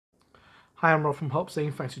Hi, I'm Rob from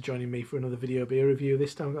HopZine. Thanks for joining me for another video beer review.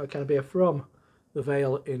 This time I've got a can of beer from the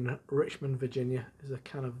Veil in Richmond, Virginia. It's a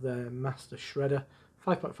can of their Master Shredder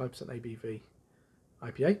 5.5% ABV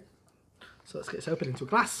IPA. So let's get this open into a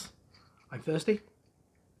glass. I'm thirsty.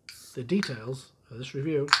 The details of this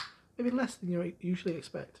review may be less than you usually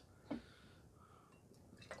expect.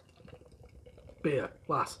 Beer,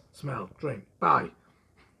 glass, smell, drink, buy.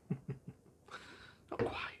 Not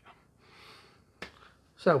quite.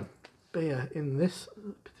 So, beer in this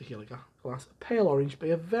particular glass, a pale orange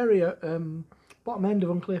beer, very bottom end of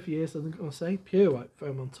unclear for years, I'm going to say, pure white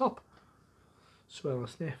foam on top. Smell and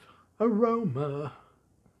sniff. Aroma.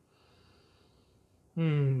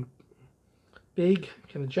 Big,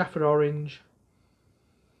 kind of Jaffa orange,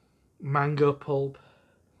 mango pulp,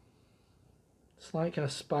 slight kind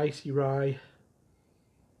of spicy rye,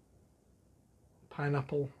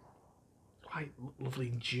 pineapple, quite lovely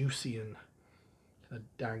and juicy and kind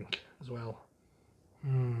of dank as well.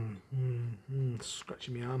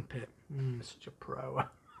 Scratching my armpit. Such a pro.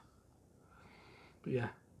 But yeah,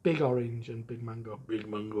 big orange and big mango. Big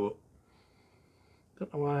mango.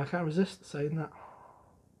 Don't know why I can't resist saying that.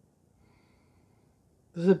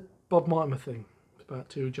 There's a Bob Mortimer thing. It's about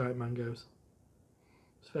two giant mangoes.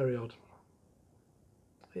 It's very odd.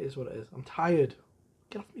 It is what it is. I'm tired.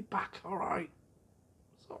 Get off me back, alright.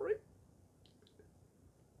 Sorry.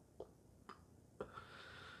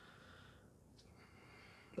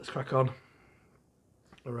 Let's crack on.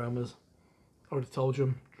 Aromas. Already told you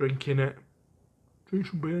I'm drinking it. Drink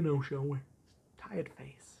some beer now, shall we? Tired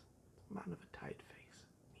face. Man of a tired face.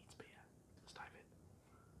 Needs beer. Let's dive in.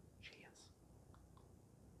 Cheers.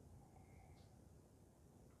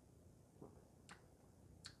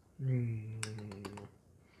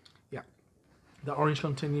 Yeah. The orange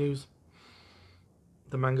continues.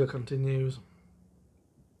 The mango continues.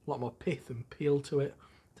 A lot more pith and peel to it.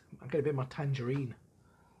 I get a bit more tangerine.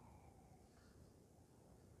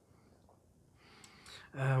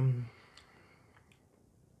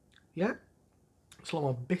 Yeah, it's a lot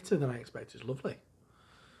more bitter than I expected. It's lovely.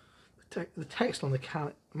 The text on the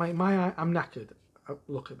can, my eye, I'm knackered.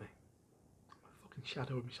 Look at me. I'm a fucking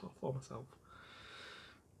shadow of myself for myself.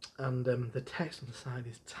 And the text on the side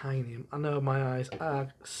is tiny. I know my eyes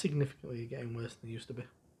are significantly getting worse than they used to be.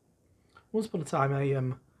 Once upon a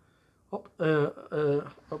time,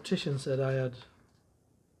 optician said I had,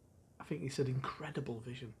 I think he said incredible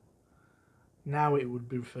vision. Now it would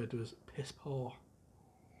be referred to as piss poor.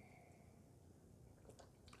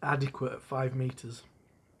 Adequate at 5 meters.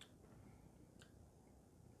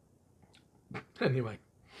 Anyway,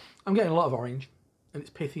 I'm getting a lot of orange, and it's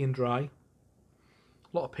pithy and dry.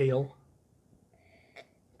 A lot of peel.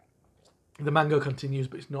 The mango continues,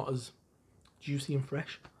 but it's not as juicy and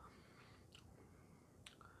fresh.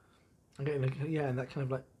 I'm getting and that kind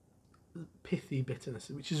of like pithy bitterness,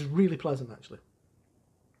 which is really pleasant actually.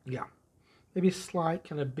 Yeah. Maybe a slight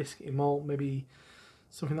kind of biscuity malt, maybe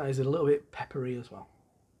something that is a little bit peppery as well.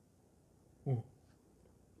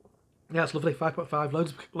 Yeah, it's lovely. 5.5.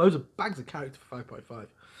 Loads of bags of character for 5.5.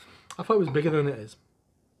 I thought it was bigger than it is.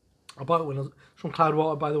 I bought it when I was from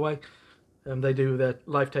Cloudwater, by the way. They do their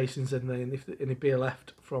live tastings, and if any beer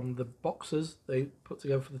left from the boxes they put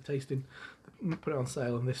together for the tasting, they put it on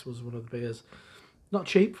sale, and this was one of the beers. Not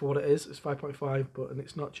cheap for what it is. It's 5.5, and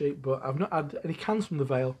it's not cheap. But I've not had any cans from the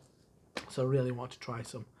Veil, so I really wanted to try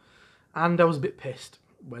some. And I was a bit pissed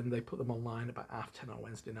when they put them online about 10:30 on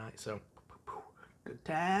Wednesday night. So good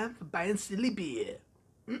time for buying silly beer.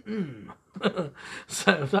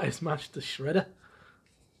 So that is Master Shredder,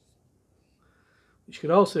 which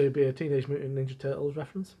could also be a Teenage Mutant Ninja Turtles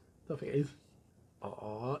reference. Don't think it is.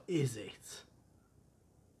 Or is it?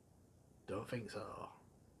 Don't think so.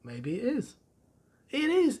 Maybe it is.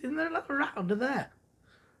 It is. Isn't there a little rat under there?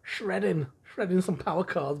 Shredding some power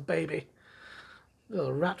cards, baby.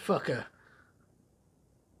 Little rat fucker.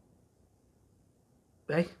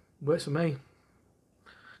 Hey, works for me.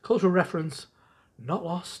 Cultural reference, not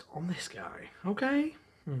lost on this guy. Okay?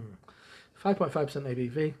 5.5%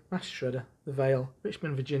 ABV, Master Shredder, The Veil,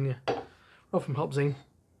 Richmond, Virginia. Rob from HopZine.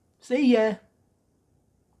 See ya!